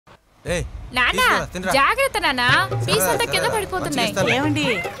నానా జాగ్రత్త నానా, పీస్ అంతా కింద పడిపోతున్నాయి. ఏమండి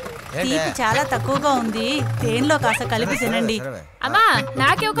తీపి చాలా తక్కువగా ఉంది, తేనెలో కాస్త కలిపి తినండి. అమ్మా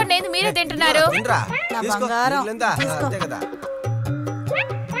నాకే ఒక నేను మీరే తింటున్నారు. నా బంగారం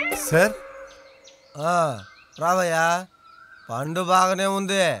సార్ రావయ్యా. పండు బాగానే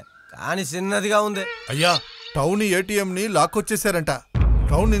ఉంది కానీ చిన్నదిగా ఉంది. అయ్యా టౌన్ ఏటీఎం ని లాక్కొచ్చేసారంట.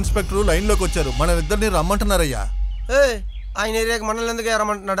 టౌన్ ఇన్స్పెక్టర్ లైన్ లోకి వచ్చారు, మన ఇద్దరిని రమ్మంటున్నారయ్యా. ఆయన ఏరియాకి మనల్ని ఎందుకు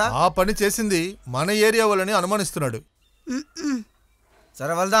రమ్మంటున్నాడా? ఆ పని చేసింది మన ఏరియా వాళ్ళని అనుమానిస్తున్నాడు.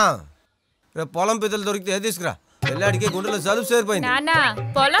 సరే వెళ్దాం. రేపు పొలం పెద్దలు దొరికితే తీసుకురా. వెళ్ళాడికి గుండెలో జలుబు చేరిపోయింది. నానా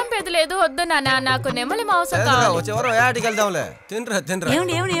పొలం పెద్దలేదు వద్దు నానా, నాకు నెమ్మలి మాంసం కావాలి. వచ్చేవారు ఏటికి వెళ్దాంలే. తినరా తినరా.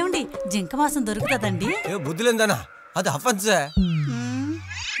 ఏమండి జింక మాంసం దొరుకుతుందండి? ఏ బుద్ధి లేదనా, అది అఫెన్సే.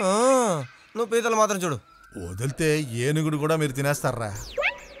 నువ్వు పీతలు మాత్రం చూడు. వదిలితే ఏనుగుడు కూడా మీరు తినేస్తారా?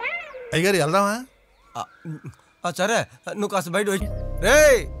 అయ్యగారు వెళ్దామా? సరే నువ్వు కాస్త బయట రే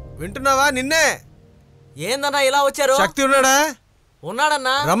వింటున్నావా? నిన్నే. ఏందన్నా ఇలా వచ్చారు? శక్తి ఉన్నాడా?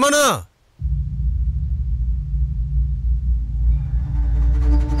 ఉన్నాడన్నా. రమ్మను.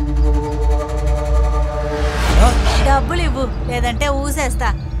 డబ్బులు ఇవ్వు లేదంటే ఊసేస్తా.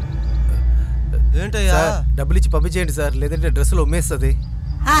 ఏంటయ్యా? డబ్బులు ఇచ్చి పంపించేయండి సార్, లేదంటే డ్రెస్సులు ఉమ్మేస్తుంది.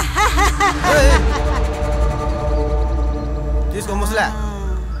 తీసుకో ముసలే,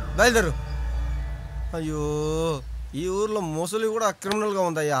 బయలుదేరు. అయ్యో ఈ ఊర్లో ముసలి కూడా క్రిమినల్ గా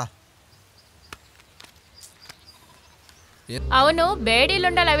ఉందయ్యా. అవును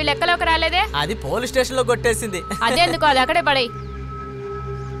బేడీలుండాలి, అవి లెక్కలోకి రాలేదే. అది పోలీస్ స్టేషన్ లో కొట్టేసింది. అదేందుకు, అది అక్కడే పడై.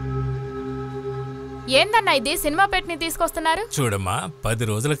 ఏందన్నా ఇది సినిమా పెట్టిని తీసుకొస్తున్నారు? చూడమ్మా, 10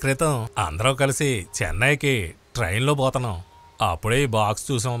 రోజుల క్రితం అందరం కలిసి చెన్నైకి ట్రైన్లో పోతున్నాం. అప్పుడే ఈ బాక్స్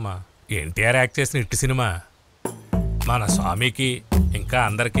చూసామమ్మా. ఎన్టీఆర్ యాక్ట్ చేసిన ఇట్టి సినిమా. మన స్వామికి ఇంకా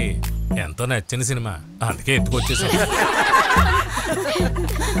అందరికి ఎంతో నచ్చిన సినిమా, అందుకే ఎత్తుకొచ్చేసాం.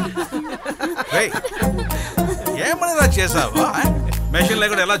 ఏమన్నా చేసావా? మెషిన్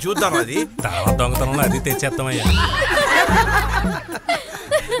లేకుండా ఎలా చూద్దాం? అది తర్వాత దొంగతనంలో అది తెచ్చేస్తామయ్యా.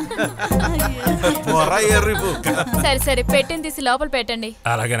 సరే సరే పెట్టింది తీసి లోపల పెట్టండి.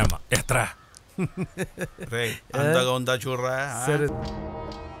 అలాగేనమ్మా, ఎత్రా. అంతగా ఉందా చూడరా.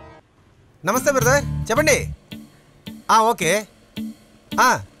 నమస్తే బ్రదర్, చెప్పండి. Okay.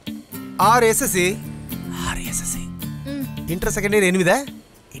 ఆర్ఎస్ఎస్సి inter second year 8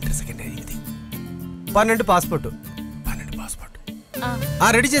 inter second year 8 12 passport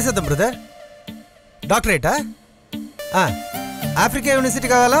ready చేసేద్దాం బ్రదర్. డాక్టరేటా? ఆఫ్రికా యూనివర్సిటీ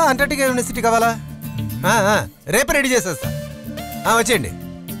కావాలా, అంటార్టికా యూనివర్సిటీ కావాలా? రేపే రెడీ చేసేస్తా. వచ్చేయండి.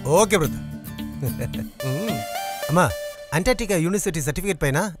 Okay brother. అమ్మా అంటార్టికా యూనివర్సిటీ సర్టిఫికేట్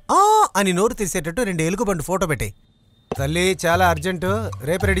పైన అని నోరు తీసేటట్టు 2 ఎలుగుబండు ఫోటో పెట్టాయి. తల్లి చాలా అర్జెంటు,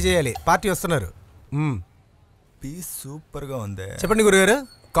 రేపు రెడీ చేయాలి, పార్టీ వస్తున్నారు. పీస్ సూపర్ గా ఉంది. చెప్పండి గురుగారు,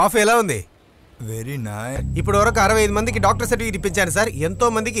 కాఫీ ఎలా ఉంది? Very nice. ఇప్పుడు వరకు 65 మందికి డాక్టర్ సర్టిఫికేట్ ఇప్పించాను సార్. ఎంతో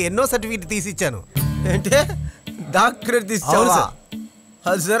మందికి ఎన్నో సర్టిఫికేట్ తీసి ఇచ్చాను. ఏంటే డాక్టరేట్ తీసిచ్చావా?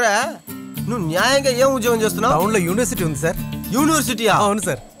 అది సరే, నువ్వు న్యాయంగా ఏం ఉద్యోగం చేస్తున్నావు? టౌన్ లో యూనివర్సిటీ ఉంది సార్. యూనివర్సిటీయా? అవును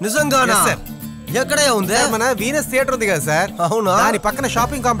సార్. నిజంగానా సార్? ఎక్కడే ఉంది? మన వీనస్ థియేటర్ ఉంది కదా సార్. అవునా? దాని పక్కన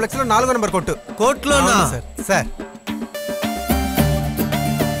షాపింగ్ కాంప్లెక్స్ లో 4వ number కోర్టులోనా sir? Sir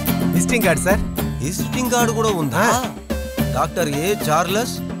visiting card sir. Visiting card కూడా ఉందా? డాక్టర్ ఏ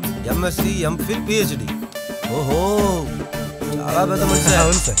చార్లెస్, ఎంఎస్సి, ఎంఫిల్, పిహెచ్డి. ఓహో చాలా పెద్ద మనిషి.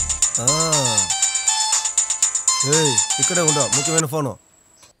 అవును సార్. ఇక్కడే ఉండవు, ముఖ్యమైన phone.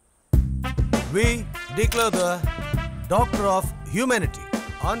 We declare the Doctor of Humanity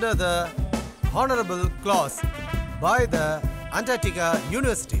under the honorable clause by the Antarctica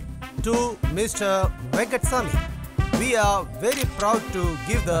University to Mr. Venkateswamy. We are very proud to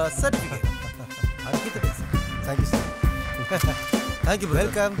give the certificate. Thank you, sir. Thank you,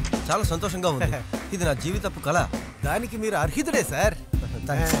 welcome. చాలా సంతోషంగా ఉంది. ఇది నా జీవితపు కళ. దానికి మీరు అర్హుడే sir.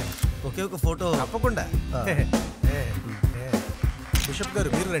 ఒకే ఒక ఫోటో తప్పకుండా. బిషప్ గారు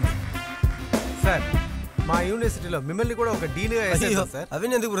మీరు రండి సార్. మా యూనివర్సిటీలో మిమ్మల్ని కూడా ఒక డీన్ గా వేసారు సార్.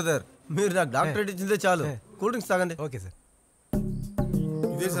 అవి ఎందుకు బ్రదర్, మీరు నాకు డాక్టరేట్ ఇచ్చిందే చాలు. కూల్ డ్రింక్స్ తాగండి. Okay sir.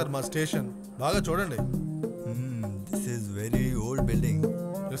 ఇదే సార్ మా స్టేషన్, బాగా చూడండి. This is very old building.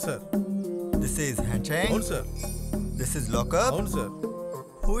 Yes sir. This is handshake. అవును సార్. This is lockup. అవును సార్.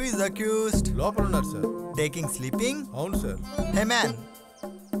 Who is accused? లోపల ఉన్నారు సార్. Taking sleeping. అవును sir. Hey man.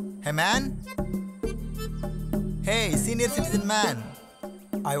 Hey man. Hey senior citizen man.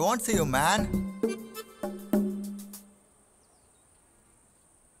 I won't see you man.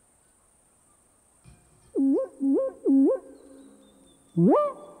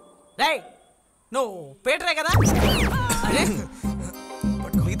 రేయ్ నువ్వు పేటరే కదా?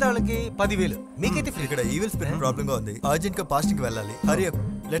 మిగతా వాళ్ళకి 10,000, మీకైతే ఫ్రీ. ఇక్కడ ఈవిల్ స్పిరిట్ ప్రాబ్లం గా ఉంది, అర్జెంట్ గా పాస్టింగ్ వెళ్ళాలి. Hari up.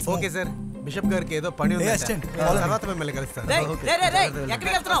 Okay sir bishop గారికి ఏదో పని ఉంది తర్వాత మిమ్మల్ని కలుస్తాను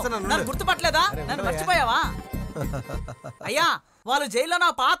ఎక్కడికి వెళ్తున్నావు? నన్ను గుర్తుపట్టలేదా? నన్ను మర్చిపోయావా? అయ్యా వాళ్ళు జైల్లో నా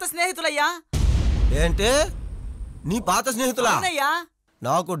పాత స్నేహితులయ్యా. ఏంటి నీ పాత స్నేహితులా? అవునయ్యా.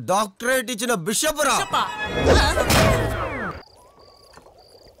 నాకు డాక్టరేట్ ఇచ్చిన బిషప్ రా.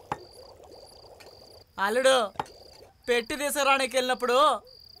 అల్లుడు పెట్టి తీసుకురానికి వెళ్ళినప్పుడు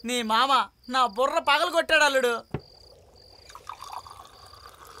నీ మామ నా బుర్ర పగలు కొట్టాడు అల్లుడు.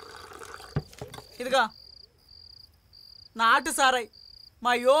 ఇదిగా నాటు సారాయి,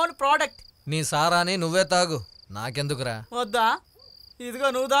 మై ఓన్ ప్రోడక్ట్. నీ సారాని నువ్వే తాగు, నాకెందుకురా? వద్దా? ఇదిగో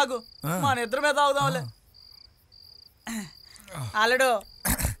నువ్వు తాగు, మన ఇద్దరి మీద తాగుదాంలే. అల్లుడు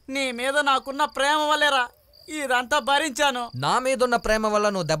నీ మీద నాకున్న ప్రేమ వల్లేరా ఇదంతా భరించాను. నా మీదున్న ప్రేమ వల్ల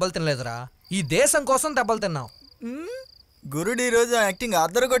నువ్వు దెబ్బలు తినలేదురా, ఈ దేశం కోసం దెబ్బలు తిన్నావు. గురుడు ఈ రోజు యాక్టింగ్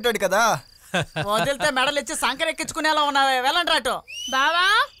అద్దరు కొట్టాడు కదా. వదిలితే మెడలు ఇచ్చి సంకరెక్కించుకునేలా ఉన్నావే, వెళ్ళండి రాటు. బావా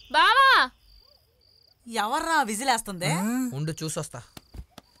బావా, ఎవర్రా విజిలేస్తుంది? ఉండు చూసొస్తా.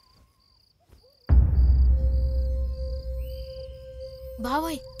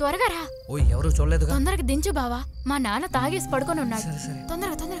 బావోయ్ త్వరగా రా. ఓయ్ ఎవరు చూడలేదుగా. తొందరగా దించు బావా, మా నాన్న తాగేసి పడుకొని ఉన్నాడు.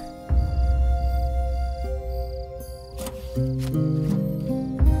 తొందరగా తొందరగా.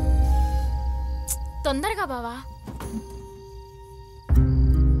 తొందరగా బావా.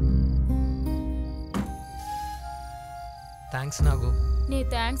 థ్యాంక్స్ నాగు. నీ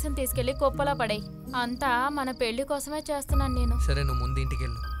థ్యాంక్స్ అని తీసుకెళ్లి కుప్పలా పడాయి. అంతా మన పెళ్లి కోసమే చేస్తున్నాను నేను. సరే నువ్వు ముందు ఇంటికి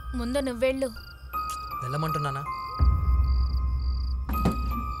వెళ్ళు. ముందు నువ్వెళ్ళు. వెళ్ళమంటున్నానా?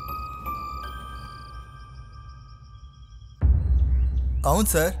 అవును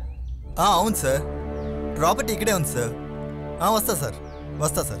సార్, అవును సార్, ప్రాపర్టీ ఇక్కడే ఉంది సార్. వస్తా సార్,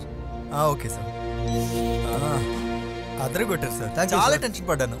 వస్తా సార్. Okay sir. అద్దరు కొట్టారు సార్, చాలా టెన్షన్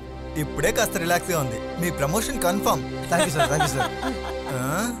పడ్డాను. ఇప్పుడే కాస్త రిలాక్స్గా ఉంది. మీ promotion confirm. Thank you sir, thank you sir.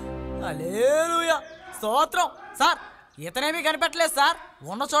 హల్లెలూయా, స్తోత్రం. సార్ ఇతనేమీ కనిపెట్టలేదు సార్,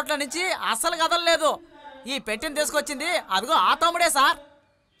 ఉన్న చోట్ల నుంచి అస్సలు కదలలేదు. ఈ పెట్టిని తీసుకొచ్చింది అదిగో ఆ తమ్ముడే సార్.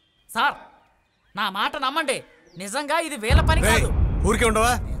 సార్ నా మాట నమ్మండి, నిజంగా ఇది వీళ్ళ పని కాదు. ఊరికే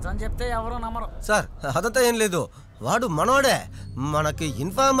ఉండవా? నిజం చెప్తే ఎవరు నమ్మరు. సార్ అదంతా ఏం లేదు, వాడు మనోడే, మనకి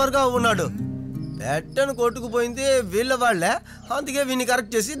ఇన్ఫార్మర్ గా ఉన్నాడు. పెట్టను కొట్టుకుపోయింది వీళ్ళ వాళ్ళే, అందుకే వీడిని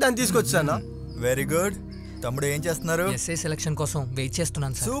కరెక్ట్ చేసి దాన్ని తీసుకొచ్చాను. Very good. తమ్ముడు ఏం చేస్తున్నారు? ఎస్ఐ సెలక్షన్ కోసం వెయిట్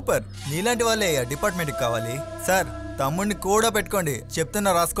చేస్తున్నాను సార్. సూపర్, నీలాంటి వాళ్ళే డిపార్ట్మెంట్కి కావాలి. సార్ తమ్ముడిని కూడా పెట్టుకోండి,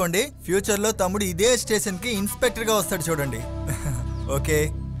 చెప్తున్నా రాసుకోండి. ఫ్యూచర్ లో తమ్ముడు ఇదే స్టేషన్ కి ఇన్స్పెక్టర్ గా వస్తాడు చూడండి. ఓకే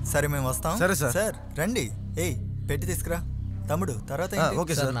సరే మేము వస్తాం. సరే సార్. సార్ రండి. ఏయ్ పెట్టి తీసుకురా తమ్ముడు. తర్వాత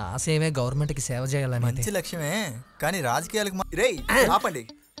ఓకే సార్. నా ఆశ ఏమే గవర్నమెంట్ కి సేవ చేయాలని. మంచి లక్ష్యమే, కానీ రాజకీయాలకు రేయ్ ఆపండి.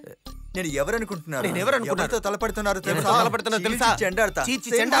 నేను ఎవరనుకుంటున్నారు? ఎవరితో తలపడుతున్నారు తెలుసా? చెండాడతా.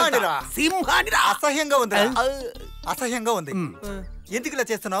 అసహ్యంగా ఉంది, అసహ్యంగా ఉంది. ఎందుకు ఇలా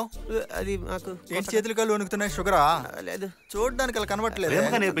చేస్తున్నావు? అది నాకు ఏంటి చేతులు కాళ్ళు వణుకుతున్నాయి? షుగరా? లేదు, చూడడానికి అలా కనబట్టలేదు.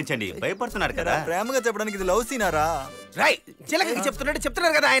 నేర్పించండి, భయపడుతున్నారు కదా. ప్రేమగా చెప్పడానికి ఇది లవ్ సీనారా? రై చిలకకి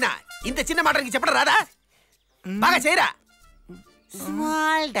చెప్తున్నారు కదా ఆయన, ఇంత చిన్న మాటకి చెప్పడం రాదా? బాగా చేయరా.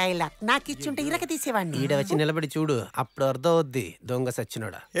 స్మాల్ డైలాగ్ నాకు ఇచ్చుంటే ఇరక తీసేవాడిని. ఈడ వచ్చి నిలబడి చూడు, అప్పుడు అర్థం అవుద్ది దొంగ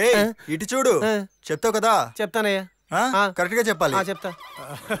సచ్చినోడా. ఇటు చూడు, చెప్తావు కదా. చెప్తానయ్యా, కరెక్ట్ గా చెప్పాలి. చెప్తా.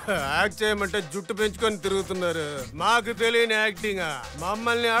 యాక్ట్ చేయమంటే జుట్టు పెంచుకొని తిరుగుతున్నారు. మాకు తెలియని యాక్టింగ్,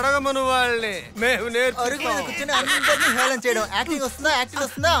 మమ్మల్ని అడగమను వాళ్ళని మేము కూర్చొని అందరినీ హేళన చేయడం. యాక్టింగ్ వస్తుందా? యాక్టింగ్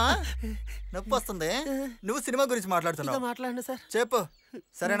వస్తుందా? నొప్పి వస్తుంది. నువ్వు సినిమా గురించి మాట్లాడుతున్నావు. మాట్లాడండి సార్. చెప్పు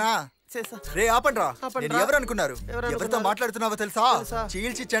సరేనా? రే ఆపండ్రా. నేను ఎవరు అనుకున్నారు? ఎవరితో మాట్లాడుతున్నావో తెలుసా?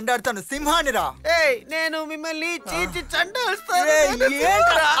 చీల్చి చెండాడుతాను, సింహానిరా. నేను మిమ్మల్ని చీల్చి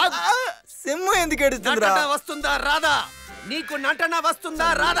సింహం ఎందుకు ఏడుస్తుందిరా? వస్తుందా రాదా? నీకు నటన వస్తుందా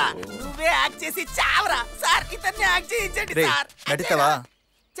రాదా? నువ్వే యాక్ట్ చేసి చావరా సార్. ఇతన్ని యాక్ట్ చేయించండి సార్. నటిస్తావా?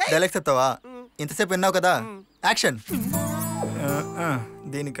 డైలాగ్ చెప్తావా? ఇంతసేపు విన్నావు కదా, యాక్షన్.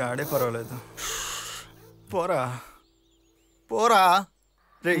 దీనికి ఆడే పర్వాలేదు. పోరా పోరా.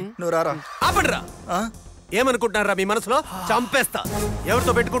 రే నువ్వు రారా. ఆపండిరా. ఏమనుకుంటున్నారా మీ మనసులో? చంపేస్తా.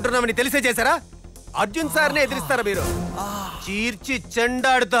 ఎవరితో పెట్టుకుంటున్నామని తెలిసే చేశారా? అర్జున్ సార్నే ఎదిరిస్తారా మీరు? చీర్చి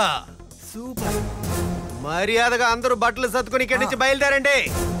చెండాడుతా. సూపర్. మర్యాదగా అందరూ బట్టలు సర్దుకొని ఇక్కడి నుంచి బయలుదేరండి.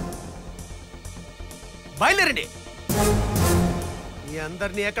 బయలుదేరండి. మీ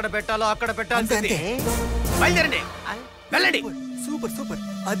అందరినీ ఎక్కడ పెట్టాలో అక్కడ పెట్టాల్సింది. బయలుదేరండి, వెళ్ళండి. Super super.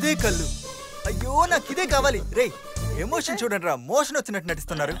 అదే కళ్ళు. అయ్యో నాకు ఇదే కావాలి. రే ఎమోషన్ చూడండి రా, మోషన్ వచ్చినట్టు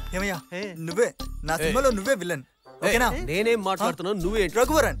నటిస్తున్నారు. ఏమయ్యా నువ్వే నా సినిమాలో నువ్వే విలన్, ఓకేనా? నేనేం మాట్లాడుతున్నావు? నువ్వే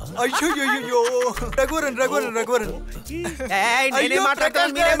రఘువరన్. అయ్యో రఘువరన్ రఘువరన్ రఘువరన్.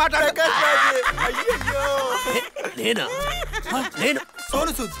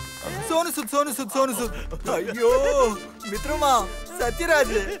 సోను సూద్ సోను సూద్ సోను సూద్ సోను సూద్. అయ్యో మిత్రమా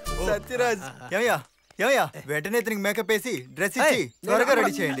సత్యరాజ్ సత్యరాజ్ ఏమయ్యా ఏమయ్యా వెంటనే ఇతనికి మేకప్ వేసి డ్రెస్ ఇచ్చి త్వరగా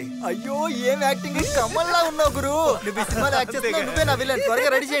రెడీ చేయండి. అయ్యో ఏం యాక్టింగ్ కమల్లా ఉన్నావు గురు. నువ్వు ఈ సినిమాలో యాక్ట్ చేస్తున్నావు, నువ్వే నా విలన్. త్వరగా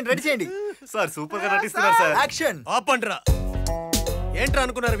రెడీ చేయండి. సార్ సూపర్ గా నటిస్తున్నారు సార్. యాక్షన్. ఆపండ్రా. ఏంట్రా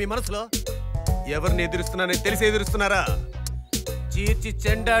అనుకున్నారు మీ మనసులో? ఎవరిని ఎదురుస్తున్నానని తెలిసి ఎదురుస్తున్నారా? చీర్చి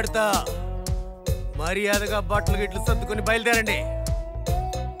చెండాడుతా. మర్యాదగా బట్టలు గిట్లు సర్దుకొని బయలుదేరండి.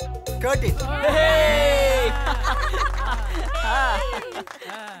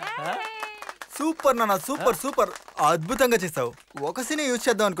 సూపర్ నాన్న, సూపర్ సూపర్. అద్భుతంగా చేసావు. ఒక సీనే యూజ్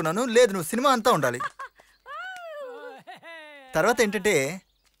చేద్దాం అనుకున్నాను, లేదు నువ్వు సినిమా అంతా ఉండాలి. తర్వాత ఏంటంటే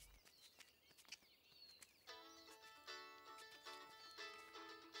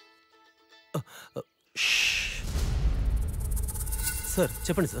సార్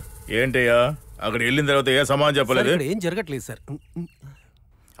చెప్పండి సార్. ఏంటయ్యా అక్కడ వెళ్ళిన తర్వాత ఏ సమాధానం చెప్పలేదు? ఏం జరగట్లేదు సార్.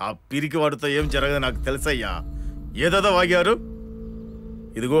 ఆ పిరికి వాడితో ఏం జరగదు నాకు తెలుసయ్యా. ఏదో వాగారు.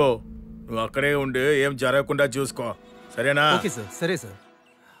 ఇదిగో నువ్వు అక్కడే ఉండి ఏం జరగకుండా చూసుకో, సరేనా? Okay sir. సరే సార్.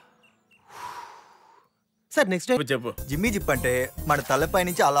 సార్ నెక్స్ట్ టైం చెప్పు. జిమ్మీ జిప్ అంటే మన తలపై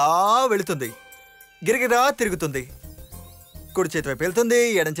నుంచి అలా వెళుతుంది, గిరగిరా తిరుగుతుంది. కుడి చేతి వైపు వెళ్తుంది,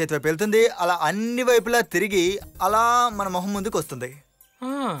 ఎడం చేతి వైపు వెళ్తుంది, అలా అన్ని వైపులా తిరిగి అలా మన మొహం ముందుకు వస్తుంది.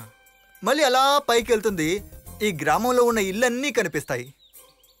 మళ్ళీ అలా పైకి వెళ్తుంది. ఈ గ్రామంలో ఉన్న ఇళ్ళన్నీ కనిపిస్తాయి.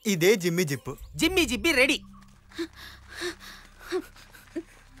 ఇదే జిమ్మీ జిప్. Jimmy జిప్పి ready.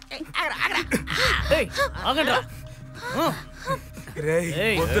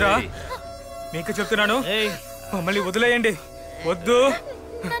 వద్దురా, మీకు చెప్తున్నాను, మమ్మల్ని వదిలేయండి. వద్దు,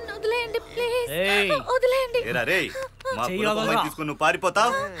 నన్ను వదిలేయండి ప్లీజ్, వదిలేయండి. మా కుటుంబాన్ని తీసుకుని నువ్వు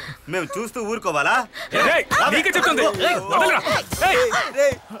పారిపోతావు, మేము చూస్తూ ఊరుకోవాలా? నీకే చెప్తుంది.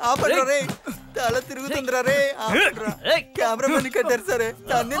 తల తిరుగుతుందిరా రే. కెమెరామెన్ కట్టారు సరే,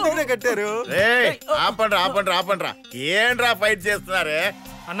 తన్నెందుకు కట్టారు? ఆపండ్రా. ఏంట్రా ఫైట్ చేస్తున్నారే?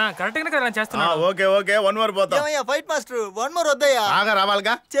 అన్న కరెక్ట్ గా చేస్తున్నా. ఓకే ఓకే, 1 more పోతాం. ఫైట్ మాస్టర్ 1 more వద్దయ్యా. బాగా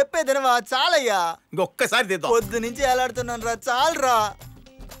రావాలిగా. చెప్పేదినవా? చాలయ్యా. ఇంకొక్కసారి తీద్దాం. పొద్దు నుంచి ఎలాడుతున్నాను రా, చాలరా.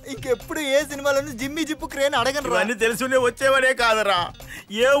 ఇంకెప్పుడు ఏ సినిమాలోనూ జిమ్మీ జిప్పు క్రేన్ అడగను. అన్ని తెలుసునే వచ్చేవాడే కాదరా.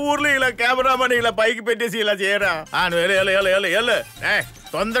 ఏ ఊర్లో ఇలా కెమెరామని ఇలా పైకి పెట్టేసి ఇలా చేయరా?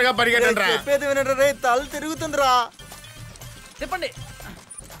 తొందరగా పరిగెట్టండి. చెప్పేది వినరా రే, తల తిరుగుతుందిరా. చెప్పండి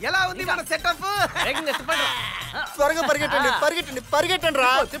ఎలా ఉంది మన సెటప్? త్వరగా పరిగెట్టండి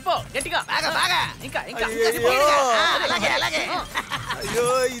రా. చెప్పు గట్టిగా, బాగా ఇంకా. అయ్యో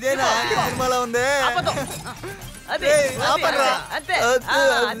ఇదేనా సినిమాలో ఉంది?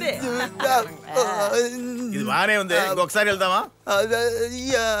 ఇది బానే ఉంది, ఇంకొకసారి వెళ్దామా?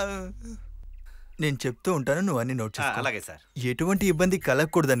 నేను చెప్తూ ఉంటాను, నువ్వు అన్ని నోట్ చేసుకో. అలాగే సార్. ఎటువంటి ఇబ్బంది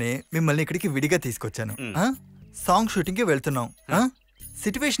కలగకూడదని మిమ్మల్ని ఇక్కడికి విడిగా తీసుకొచ్చాను. సాంగ్ షూటింగ్ కి వెళ్తున్నాం.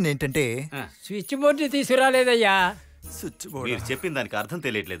 సిచ్యువేషన్ ఏంటంటే స్విచ్ బోర్డు తీసుకురాలేదయ్యా. స్విచ్ బోర్డు మీరు చెప్పిన దానికి అర్థం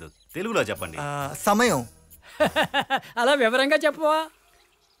తెలియట్లేదు, తెలుగులో చెప్పండి. సమయం. అలా వివరంగా చెప్పవా?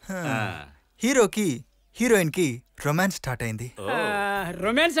 హీరోకి హీరోయిన్ కి రొమాన్స్ స్టార్ట్ అయింది.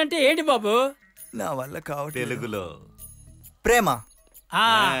 రొమాన్స్ అంటే ఏంటి బాబు? నా వల్ల కావట్లేదు. తెలుగులో ప్రేమ.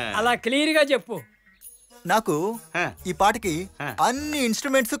 అలా క్లియర్ గా చెప్పు. నాకు ఈ పాటకి అన్ని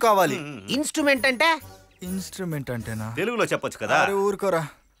ఇన్స్ట్రుమెంట్స్ కావాలి. ఇన్స్ట్రుమెంట్ అంటే? ఇన్స్ట్రుమెంట్ అంటేనా? తెలుగులో చెప్పొచ్చు కదా. ఊరుకోరా.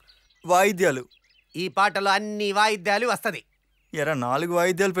 వాయిద్యాలు. ఈ పాటలో అన్ని వాయిద్యాలు వస్తది. ఎరా 4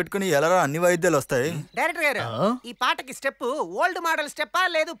 వాయిద్యాలు పెట్టుకుని ఎలా అన్ని వాయిద్యాలు వస్తాయి? డైరెక్టర్ గారు, ఈ పాటకి స్టెప్ ఓల్డ్ మోడల్ స్టెప్పా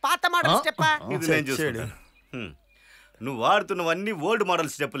లేదు పాత మోడల్ స్టెప్పా? నువ్వు వాడుతున్నవన్నీ ఓల్డ్ మోడల్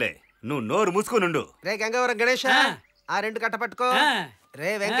స్టెప్పులే. నువ్వు నోరు మూసుకునుండు. రే గంగవరం గణేష్, ఆ 2 కట్ట పట్టుకో.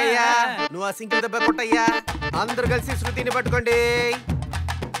 రే వెంకయ్య, నువ్వు ఆ సింగిల్ దెబ్బ కొట్టయ్యా. అందరు కలిసి శృతిని పట్టుకోండి.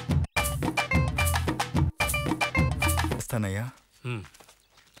 వస్తానయ్యా.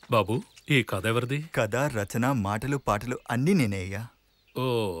 బాబు, ఈ కథ ఎవరిది? కథ, రచన, మాటలు, పాటలు అన్నీ నేనే అయ్యా. ఓ,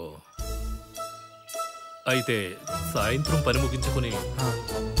 అయితే సాయంత్రం పని ముగించుకుని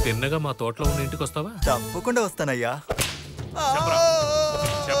తిన్నగా మా తోటలో ఉన్న ఇంటికి వస్తావా? తప్పకుండా వస్తానయ్యా.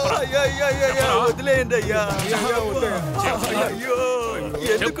 వదిలేయండి అయ్యా.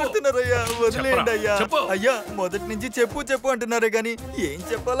 ఎందుకు కొడుతున్నారయ్యా? వదిలేయండి అయ్యా. అయ్యా మొదటి నుంచి చెప్పు అంటున్నారే గాని ఏం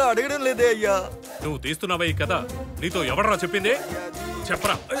చెప్పాలో అడగడం లేదే అయ్యా. నువ్వు తీస్తున్నావా ఈ కథ? నీతో ఎవడరా చెప్పింది?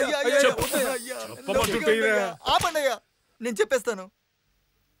 చెప్పరా. ఆపండి అయ్యా, నేను చెప్పేస్తాను.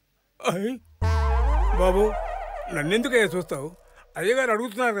 బాబు, నన్నెందుకయ్యా చూస్తావు? అయ్యగారు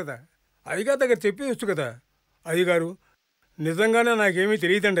అడుగుతున్నారు కదా, అయ్యగారి దగ్గర చెప్పేయచ్చు కదా. అయ్యగారు, నిజంగానే నాకేమీ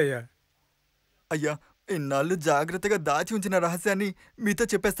తెలియదండి అయ్యా. అయ్యా, ఇన్నాళ్ళు జాగ్రత్తగా దాచి ఉంచిన రహస్యాన్ని మీతో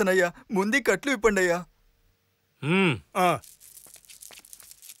చెప్పేస్తానయ్యా. ముందు కట్లు ఇప్పండి అయ్యా.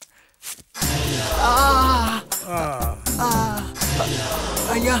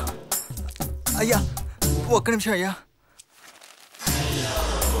 అయ్యా ఒక్క నిమిషం అయ్యా.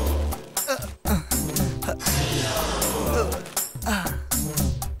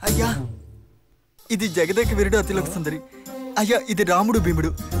 ఇది జగదేక వీరుడు అతిలోక సుందరి. అయ్యా ఇది రాముడు భీముడు.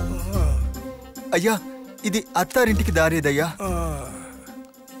 అయ్యా ఇది అత్తారింటికి దారేదయ్యా.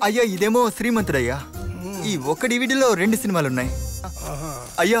 అయ్యా ఇదేమో శ్రీమంతుడయ్యా. ఈ ఒక్క డివిడీలో 2 సినిమాలున్నాయి.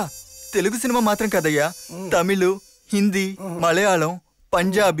 అయ్యా తెలుగు సినిమా మాత్రం కాదయ్యా, తమిళ్, హిందీ, మలయాళం,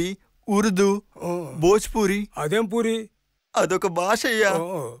 పంజాబీ, ఉర్దూ, భోజ్పూరి. అదేం పూరి? అదొక భాష అయ్యా.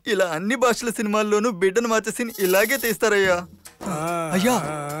 ఇలా అన్ని భాషల సినిమాల్లోనూ బిడ్డను మార్చే సీన్ ఇలాగే తీస్తారయ్యా. అయ్యా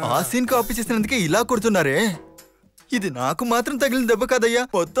ఆ సీన్ కాపీ చేసినందుకే ఇలా కొడుతున్నారే. ఇది నాకు మాత్రం తగిలిన దెబ్బ కాదయ్యా,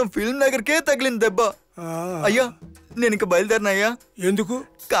 మొత్తం ఫిల్మ్ నగర్కే తగిలిన దెబ్బ. అయ్యా నేను ఇంక బయలుదేరినయ్యా. ఎందుకు?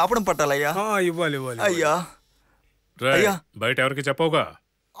 కాపడం పట్టాలయ్యా. ఇవ్వాలి. అయ్యా అయ్యా బయట ఎవరికి చెప్పవుగా?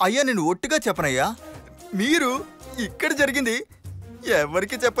 అయ్యా నేను ఒట్టుగా చెప్పనయ్యా. మీరు ఇక్కడ జరిగింది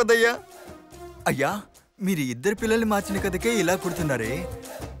ఎవరికి చెప్పదయ్యా. అయ్యా మీరు 2 పిల్లల్ని మార్చిన కథకే ఇలా కుడుతున్నారే.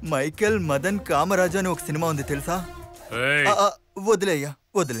 మైకేల్ మదన్ కామరాజు అని ఒక సినిమా ఉంది తెలుసా? వదిలే అయ్యా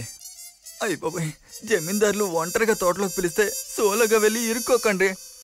వదిలే. అయ్య బాబాయ్, జమీందారులు ఒంటరిగా తోటలోకి పిలిస్తే సోలోగా వెళ్ళి ఇరుక్కోకండి.